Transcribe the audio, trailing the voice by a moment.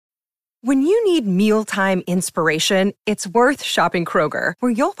When you need mealtime inspiration, it's worth shopping Kroger,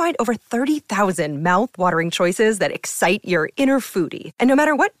 where you'll find over 30,000 mouth-watering choices that excite your inner foodie. And no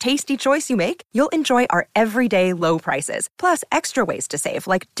matter what tasty choice you make, you'll enjoy our everyday low prices, plus extra ways to save,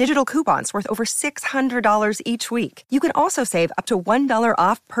 like digital coupons worth over $600 each week. You can also save up to $1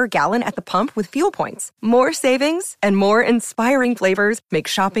 off per gallon at the pump with fuel points. More savings and more inspiring flavors make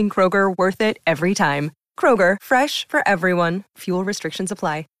shopping Kroger worth it every time. Kroger, fresh for everyone. Fuel restrictions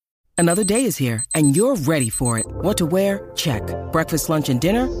apply. Another day is here, and you're ready for it. What to wear? Check. Breakfast, lunch, and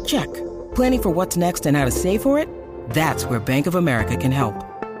dinner? Check. Planning for what's next and how to save for it? That's where Bank of America can help.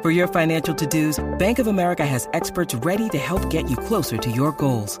 For your financial to-dos, Bank of America has experts ready to help get you closer to your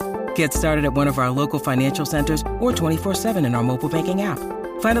goals. Get started at one of our local financial centers or 24/7 in our mobile banking app.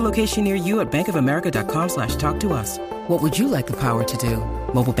 Find a location near you at bankofamerica.com/talktous. What would you like the power to do?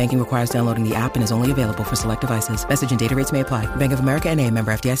 Mobile banking requires downloading the app and is only available for select devices. Message and data rates may apply. Bank of America N.A.,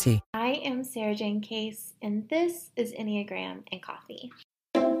 member FDIC. I am Sarah Jane Case, and this is Enneagram and Coffee.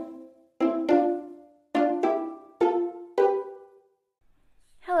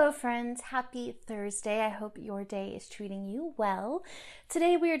 Hello friends, happy Thursday. I hope your day is treating you well.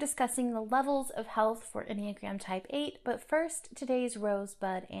 Today we are discussing the levels of health for Enneagram Type 8, but first, today's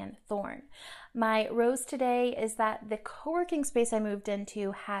rosebud and thorn. My rose today is that the co-working space I moved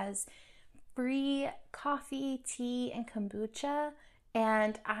into has free coffee, tea, and kombucha,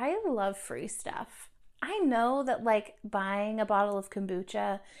 and I love free stuff. I know that buying a bottle of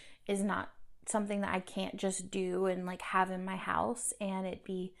kombucha is not something that I can't just do and have in my house and it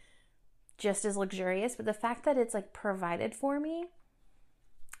be just as luxurious, but the fact that it's provided for me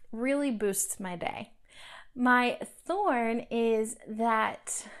really boosts my day. My thorn is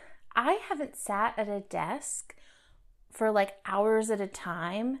that I haven't sat at a desk for hours at a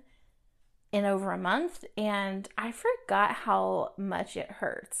time in over a month, and I forgot how much it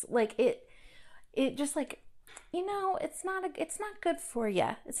hurts. It just it's not good for you.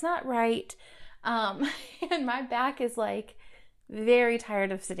 It's not right. And my back is very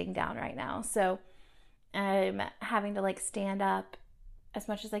tired of sitting down right now. So I'm having to stand up as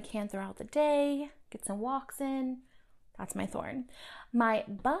much as I can throughout the day, get some walks in. That's my thorn. My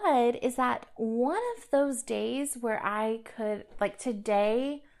bud is that one of those days where I could,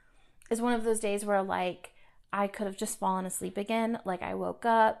 today is one of those days where I could have just fallen asleep again. I woke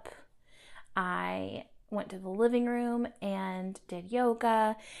up, I went to the living room and did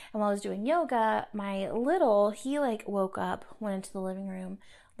yoga. And while I was doing yoga, my little, he woke up, went into the living room,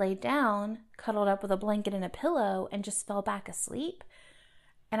 laid down, cuddled up with a blanket and a pillow, and just fell back asleep.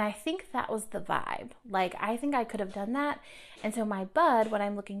 And I think that was the vibe. I think I could have done that. And so my bud, what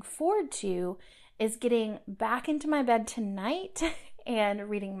I'm looking forward to is getting back into my bed tonight and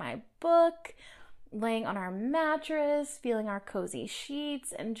reading my book, laying on our mattress, feeling our cozy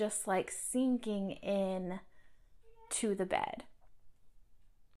sheets, and just sinking in to the bed.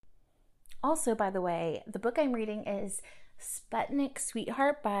 Also, by the way, the book I'm reading is Sputnik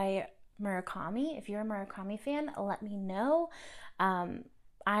Sweetheart by Murakami. If you're a Murakami fan, let me know.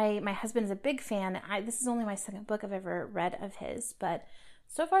 My husband is a big fan. This is only my second book I've ever read of his, but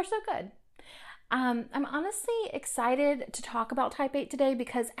so far so good. I'm honestly excited to talk about Type 8 today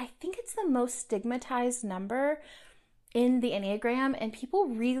because I think it's the most stigmatized number in the Enneagram, and people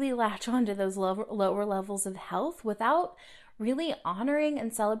really latch onto those lower levels of health without really honoring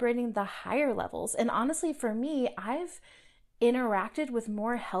and celebrating the higher levels. And honestly, for me, I've interacted with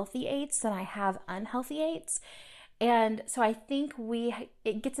more healthy 8s than I have unhealthy 8s. And so I think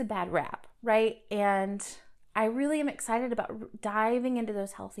it gets a bad rap, right? And I really am excited about diving into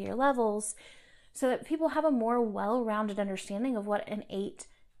those healthier levels so that people have a more well-rounded understanding of what an 8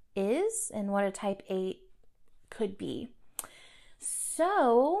 is and what a Type 8 could be.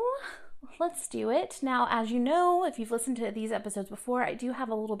 So let's do it. Now, as you know, if you've listened to these episodes before, I do have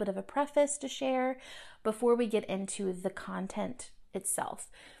a little bit of a preface to share before we get into the content itself.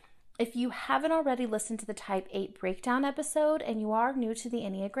 If you haven't already listened to the Type 8 breakdown episode and you are new to the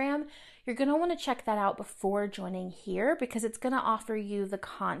Enneagram, you're going to want to check that out before joining here because it's going to offer you the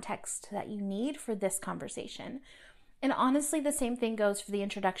context that you need for this conversation. And honestly, the same thing goes for the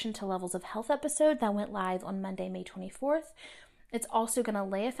Introduction to Levels of Health episode that went live on Monday, May 24th. It's also going to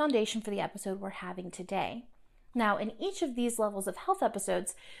lay a foundation for the episode we're having today. Now, in each of these levels of health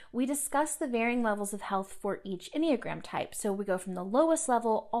episodes, we discuss the varying levels of health for each Enneagram type. So we go from the lowest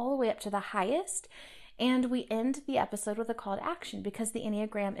level all the way up to the highest, and we end the episode with a call to action because the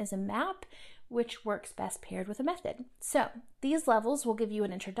Enneagram is a map which works best paired with a method. So these levels will give you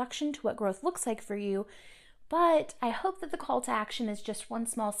an introduction to what growth looks like for you, but I hope that the call to action is just one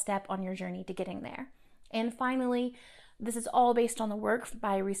small step on your journey to getting there. And finally, This is all based on the work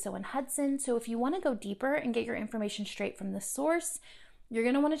by Riso and Hudson. So if you want to go deeper and get your information straight from the source, you're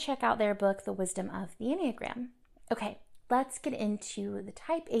going to want to check out their book, The Wisdom of the Enneagram. Okay, let's get into the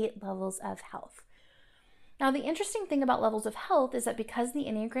type 8 levels of health. Now, the interesting thing about levels of health is that because the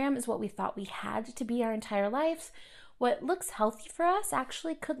Enneagram is what we thought we had to be our entire lives, what looks healthy for us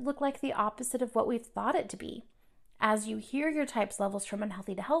actually could look like the opposite of what we've thought it to be. As you hear your type's levels from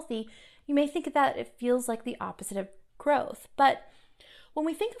unhealthy to healthy, you may think that it feels like the opposite of growth. But when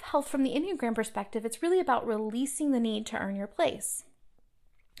we think of health from the Enneagram perspective, it's really about releasing the need to earn your place,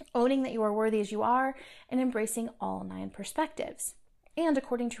 owning that you are worthy as you are, and embracing all 9 perspectives. And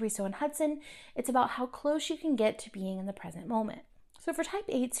according to Riso and Hudson, it's about how close you can get to being in the present moment. So for type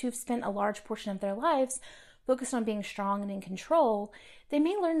 8s who've spent a large portion of their lives focused on being strong and in control, they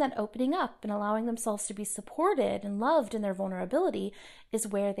may learn that opening up and allowing themselves to be supported and loved in their vulnerability is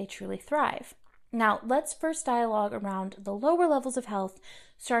where they truly thrive. Now, let's first dialogue around the lower levels of health,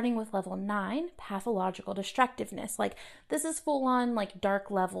 starting with level 9, pathological destructiveness. Like, this is full on, like,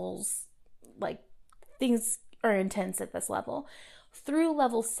 dark levels, like, things are intense at this level, through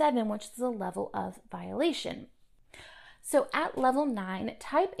level 7, which is a level of violation. So at level 9,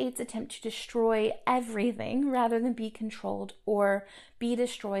 type 8s attempt to destroy everything rather than be controlled or be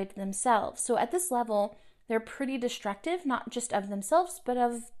destroyed themselves. So at this level, they're pretty destructive, not just of themselves, but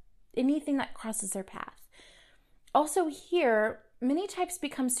of anything that crosses their path. Also here, many types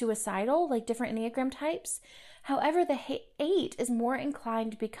become suicidal, like different Enneagram types. However, the 8 is more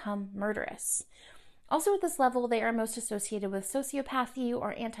inclined to become murderous. Also at this level, they are most associated with sociopathy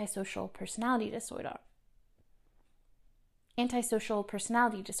or antisocial personality disorder.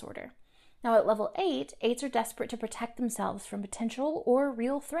 Now at level 8, 8s are desperate to protect themselves from potential or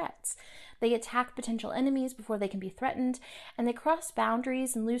real threats. They attack potential enemies before they can be threatened, and they cross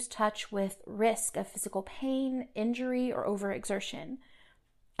boundaries and lose touch with risk of physical pain, injury, or overexertion.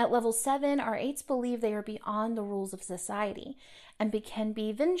 At level 7, our 8s believe they are beyond the rules of society and can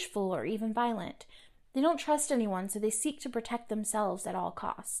be vengeful or even violent. They don't trust anyone, so they seek to protect themselves at all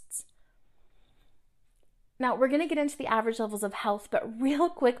costs. Now, we're going to get into the average levels of health, but real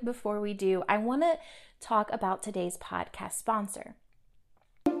quick before we do, I want to talk about today's podcast sponsor.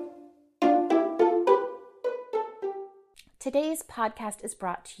 Today's podcast is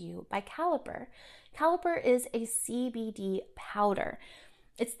brought to you by Caliper. Caliper is a CBD powder.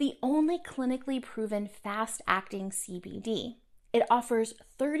 It's the only clinically proven fast-acting CBD. It offers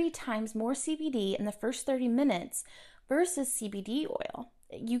 30 times more CBD in the first 30 minutes versus CBD oil.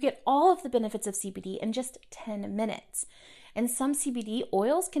 You get all of the benefits of CBD in just 10 minutes, and some CBD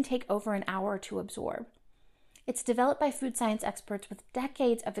oils can take over an hour to absorb. It's developed by food science experts with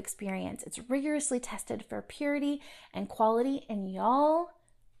decades of experience. It's rigorously tested for purity and quality, and y'all,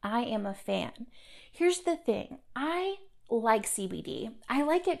 I am a fan. Here's the thing. I like CBD. I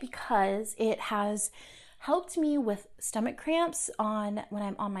like it because it has helped me with stomach cramps when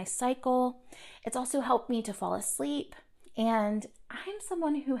I'm on my cycle. It's also helped me to fall asleep. And I'm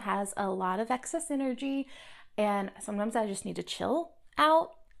someone who has a lot of excess energy, and sometimes I just need to chill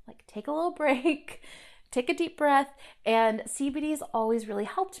out, like take a little break, take a deep breath, and CBD has always really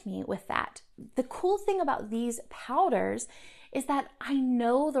helped me with that. The cool thing about these powders is that I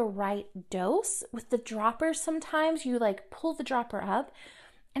know the right dose. With the droppers, sometimes you like pull the dropper up,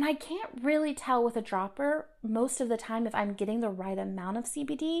 and I can't really tell with a dropper most of the time if I'm getting the right amount of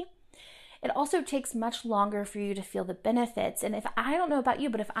CBD. It also takes much longer for you to feel the benefits. And I don't know about you,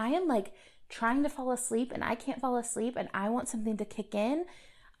 but if I am like trying to fall asleep and I can't fall asleep and I want something to kick in,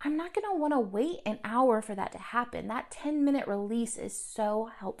 I'm not going to want to wait an hour for that to happen. That 10-minute release is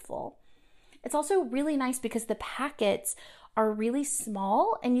so helpful. It's also really nice because the packets are really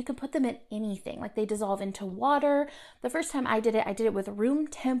small and you can put them in anything. Like they dissolve into water. The first time I did it with room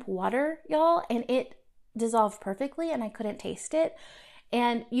temp water, y'all, and it dissolved perfectly and I couldn't taste it.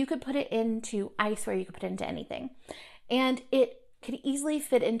 And you could put it into ice where you could put it into anything. And it could easily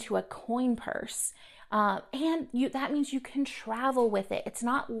fit into a coin purse. That means you can travel with it. It's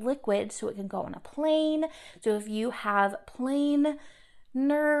not liquid, so it can go on a plane. So if you have plane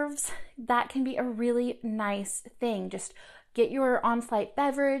nerves, that can be a really nice thing. Just get your on-flight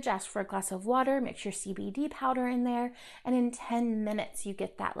beverage, ask for a glass of water, mix your CBD powder in there, and in 10 minutes you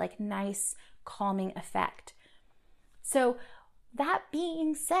get that like nice calming effect. So that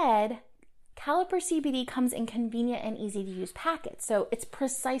being said, Caliper CBD comes in convenient and easy to use packets. So it's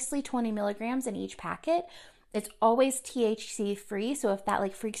precisely 20 milligrams in each packet. It's always THC free. So if that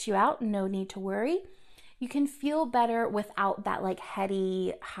like freaks you out, no need to worry. You can feel better without that like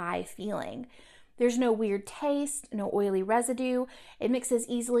heady high feeling. There's no weird taste, no oily residue. It mixes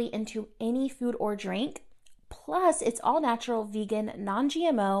easily into any food or drink. Plus, it's all natural, vegan,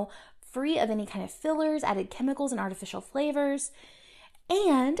 non-GMO, free of any kind of fillers, added chemicals, and artificial flavors.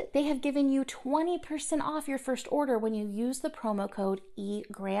 And they have given you 20% off your first order when you use the promo code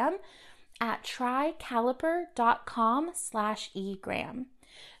EGRAM at trycaliper.com/egram.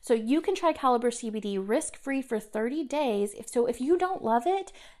 So you can try Caliber CBD risk-free for 30 days. If you don't love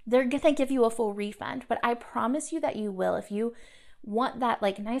it, they're going to give you a full refund. But I promise you that you will. If you want that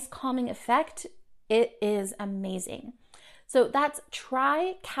like nice calming effect, it is amazing. So that's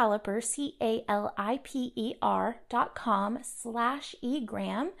trycaliper,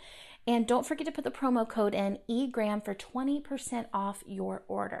 CALIPER.com/egram. And don't forget to put the promo code in EGRAM for 20% off your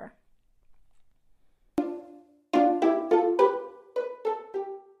order.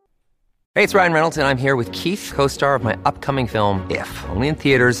 Hey, it's Ryan Reynolds, and I'm here with Keith, co-star of my upcoming film, If, only in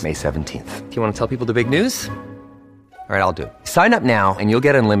theaters May 17th. Do you want to tell people the big news? All right, I'll do it. Sign up now and you'll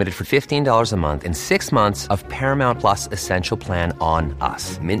get unlimited for $15 a month and 6 months of Paramount Plus Essential Plan on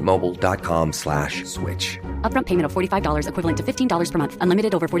us. MintMobile.com/switch. Upfront payment of $45 equivalent to $15 per month.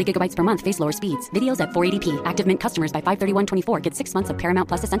 Unlimited over 40 gigabytes per month. Face lower speeds. Videos at 480p. Active Mint customers by 531.24 get 6 months of Paramount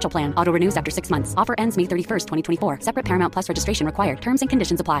Plus Essential Plan. Auto renews after 6 months. Offer ends May 31st, 2024. Separate Paramount Plus registration required. Terms and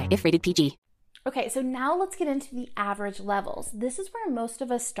conditions apply if rated PG. Okay, so now let's get into the average levels. This is where most of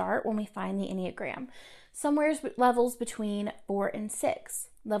us start when we find the Enneagram. Somewhere levels between 4 and 6.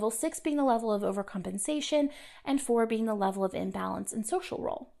 Level 6 being the level of overcompensation and 4 being the level of imbalance in social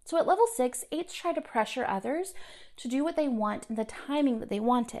role. So at level 6, 8s try to pressure others to do what they want in the timing that they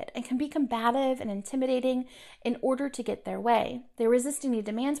want it and can be combative and intimidating in order to get their way. They resist any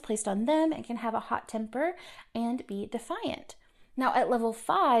demands placed on them and can have a hot temper and be defiant. Now, at level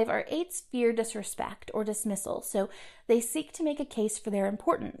 5, our 8s fear disrespect or dismissal, so they seek to make a case for their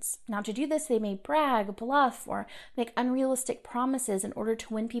importance. Now, to do this, they may brag, bluff, or make unrealistic promises in order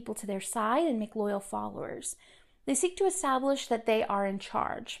to win people to their side and make loyal followers. They seek to establish that they are in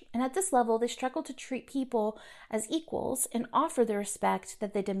charge, and at this level, they struggle to treat people as equals and offer the respect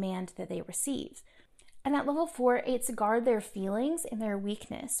that they demand that they receive. And at level 4, 8s guard their feelings and their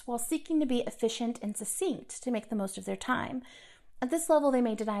weakness while seeking to be efficient and succinct to make the most of their time. At this level, they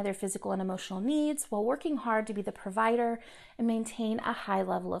may deny their physical and emotional needs while working hard to be the provider and maintain a high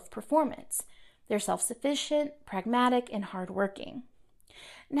level of performance. They're self-sufficient, pragmatic, and hardworking.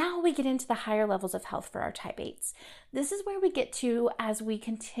 Now we get into the higher levels of health for our type 8s. This is where we get to as we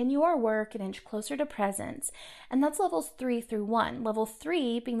continue our work and inch closer to presence, and that's levels 3 through 1. Level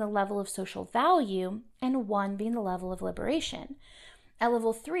 3 being the level of social value, and 1 being the level of liberation. At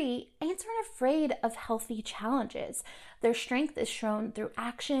level 3, 8s aren't afraid of healthy challenges. Their strength is shown through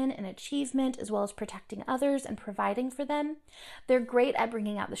action and achievement, as well as protecting others and providing for them. They're great at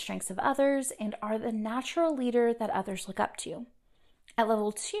bringing out the strengths of others and are the natural leader that others look up to. At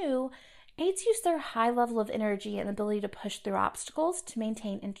level 2, 8s use their high level of energy and ability to push through obstacles to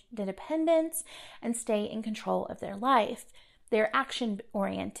maintain independence and stay in control of their life. They're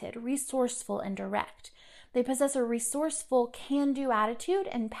action-oriented, resourceful, and direct. They possess a resourceful, can-do attitude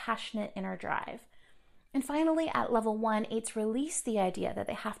and passionate inner drive. And finally, at level 1, 8s release the idea that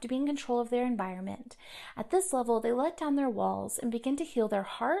they have to be in control of their environment. At this level, they let down their walls and begin to heal their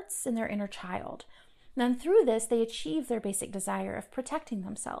hearts and their inner child. And through this, they achieve their basic desire of protecting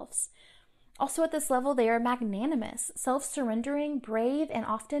themselves. Also at this level, they are magnanimous, self-surrendering, brave, and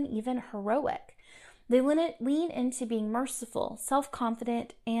often even heroic. They lean into being merciful,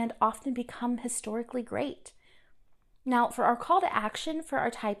 self-confident, and often become historically great. Now, for our call to action for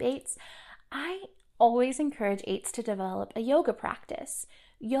our type 8s, I always encourage 8s to develop a yoga practice.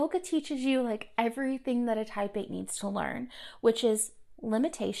 Yoga teaches you like everything that a type 8 needs to learn, which is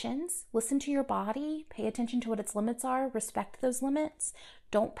limitations, listen to your body, pay attention to what its limits are, respect those limits,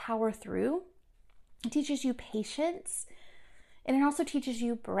 don't power through. It teaches you patience, and it also teaches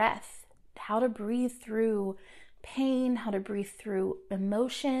you breath. How to breathe through pain, how to breathe through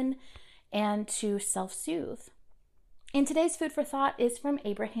emotion, and to self-soothe. And today's food for thought is from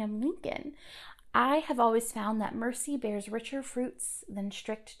Abraham Lincoln. I have always found that mercy bears richer fruits than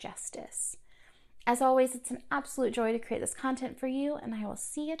strict justice. As always, it's an absolute joy to create this content for you, and I will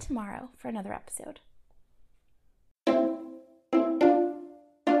see you tomorrow for another episode.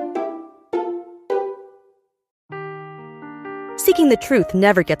 Seeking the truth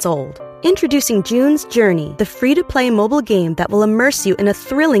never gets old. Introducing June's Journey, the free-to-play mobile game that will immerse you in a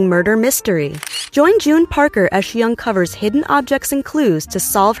thrilling murder mystery. Join June Parker as she uncovers hidden objects and clues to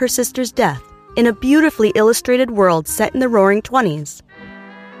solve her sister's death in a beautifully illustrated world set in the Roaring '20s.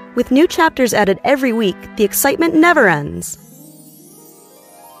 With new chapters added every week, the excitement never ends.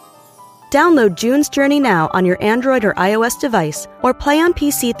 Download June's Journey now on your Android or iOS device, or play on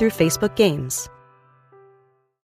PC through Facebook Games.